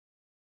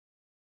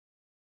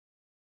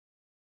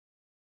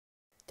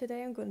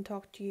Today I'm going to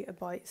talk to you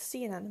about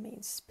sea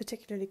anemones,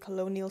 particularly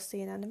colonial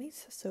sea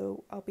anemones.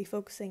 So I'll be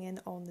focusing in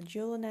on the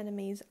jewel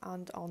anemones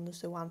and on the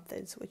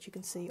zoanthids, which you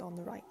can see on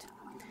the right.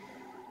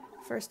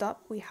 First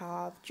up we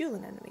have jewel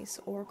anemones,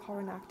 or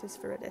Coronactis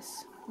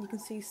viridis. You can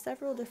see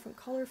several different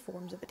colour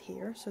forms of it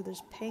here, so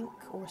there's pink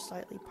or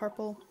slightly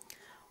purple,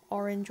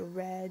 orange or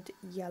red,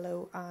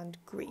 yellow and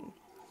green.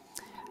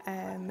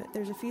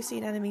 There's a few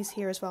sea anemones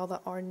here as well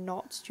that are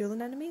not jewel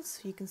anemones.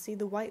 So you can see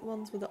the white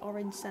ones with the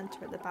orange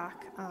centre at the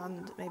back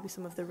and maybe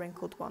some of the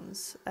wrinkled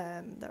ones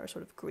that are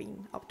sort of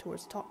green up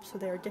towards the top. So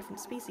they are different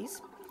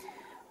species.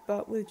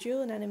 But with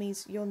jewel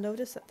anemones, you'll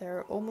notice that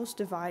they're almost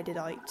divided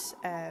out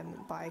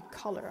by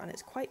colour, and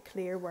it's quite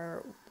clear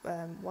where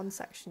one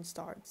section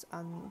starts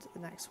and the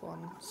next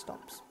one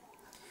stops.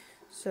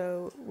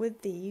 So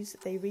with these,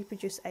 they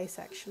reproduce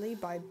asexually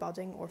by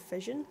budding or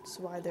fission,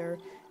 so either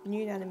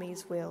new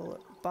anemones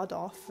will bud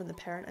off from the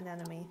parent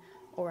anemone,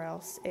 or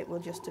else it will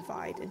just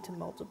divide into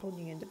multiple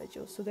new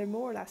individuals. So they're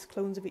more or less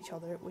clones of each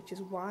other, which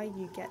is why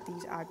you get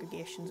these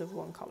aggregations of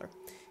one colour,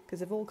 because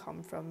they've all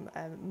come from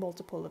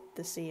multiple of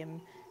the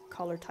same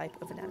colour type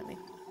of anemone.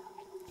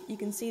 You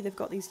can see they've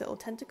got these little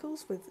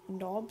tentacles with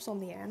knobs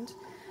on the end.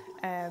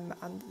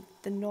 And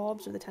the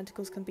knobs or the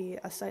tentacles can be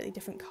a slightly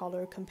different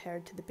colour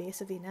compared to the base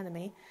of the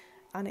anemone,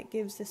 and it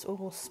gives this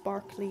almost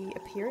sparkly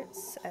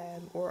appearance,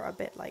 or a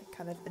bit like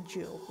kind of a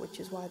jewel, which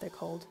is why they're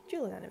called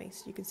jewel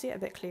anemones. You can see it a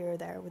bit clearer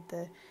there with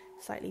the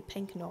slightly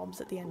pink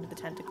knobs at the end of the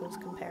tentacles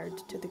compared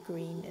to the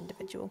green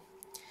individual.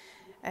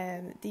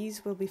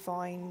 These will be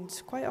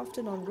found quite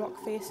often on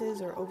rock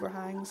faces or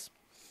overhangs.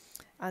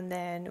 And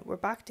then we're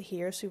back to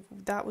here, so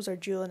that was our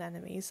jewel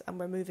anemones, and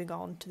we're moving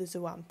on to the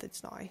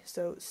zoanthids now.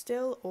 So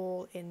still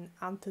all in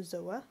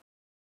Anthozoa,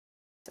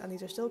 and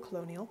these are still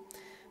colonial,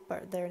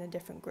 but they're in a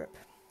different group.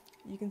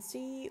 You can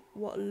see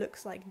what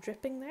looks like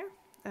dripping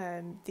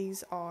there.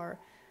 These are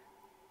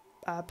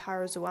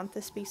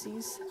Parazoanthus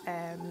species,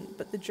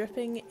 but the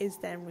dripping is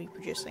then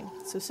reproducing.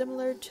 So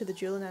similar to the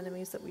jewel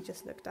anemones that we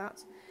just looked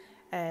at,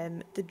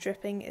 the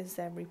dripping is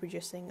then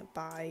reproducing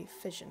by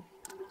fission.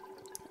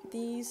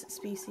 These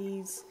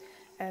species,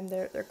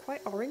 they're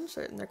quite orange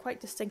and they're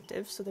quite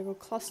distinctive, so they will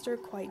cluster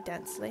quite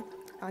densely.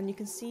 And you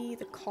can see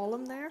the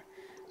column there,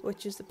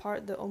 which is the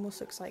part that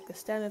almost looks like the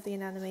stem of the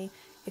anemone,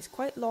 is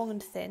quite long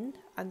and thin,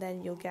 and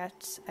then you'll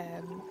get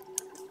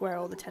where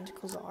all the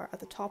tentacles are at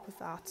the top of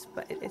that,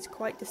 but it's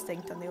quite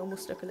distinct and they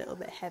almost look a little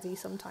bit heavy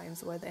sometimes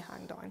the way they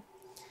hang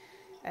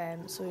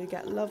down. So you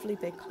get lovely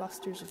big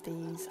clusters of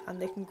these, and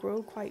they can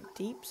grow quite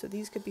deep, so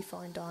these could be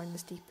found down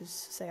as deep as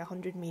say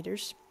 100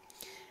 metres.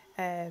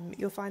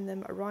 You'll find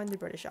them around the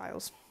British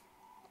Isles.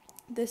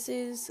 This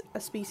is a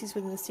species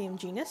within the same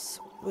genus.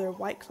 They're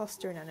white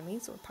cluster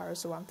anemones, or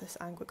Parazoanthus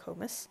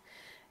anguicomus,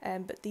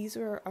 but these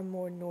are a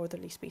more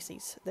northerly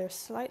species. They're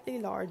slightly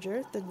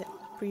larger than the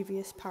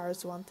previous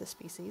Parazoanthus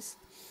species.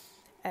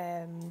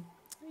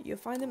 You'll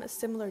find them at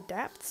similar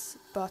depths,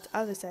 but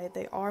as I say,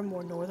 they are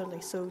more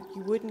northerly, so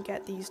you wouldn't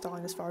get these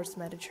down as far as the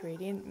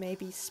Mediterranean,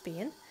 maybe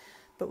Spain.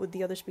 But with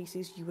the other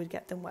species you would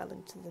get them well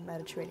into the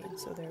Mediterranean,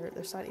 so they're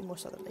slightly more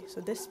southerly.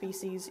 So this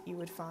species you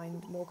would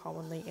find more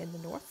commonly in the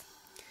north,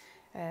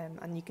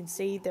 and you can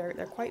see they're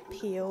quite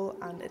pale,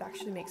 and it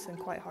actually makes them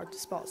quite hard to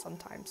spot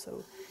sometimes,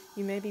 so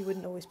you maybe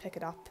wouldn't always pick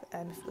it up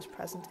if it was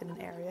present in an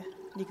area.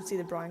 You can see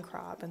the brown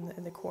crab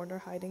in the corner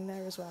hiding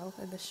there as well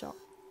in this shot.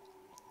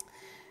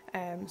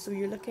 So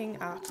you're looking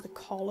at the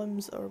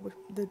columns, or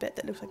the bit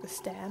that looks like the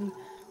stem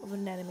of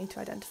an anemone,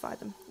 to identify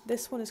them.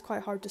 This one is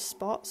quite hard to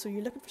spot, so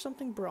you're looking for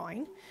something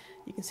brown.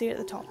 You can see it at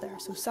the top there,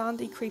 so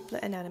sandy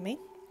creeplet anemone.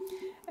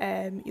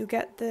 You'll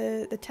get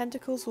the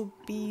tentacles will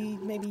be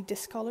maybe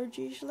discoloured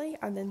usually,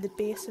 and then the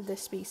base of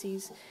this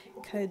species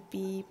could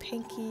be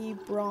pinky,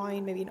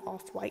 brown, maybe an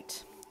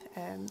off-white.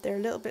 They're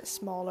a little bit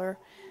smaller,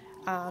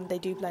 and they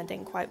do blend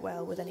in quite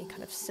well with any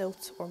kind of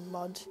silt or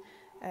mud.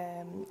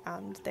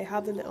 And they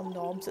have the little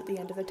knobs at the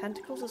end of their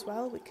tentacles as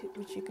well,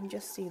 which you can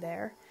just see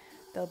there.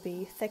 They'll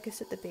be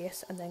thickest at the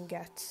base and then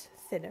get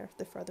thinner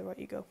the further out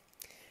you go.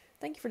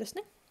 Thank you for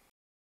listening.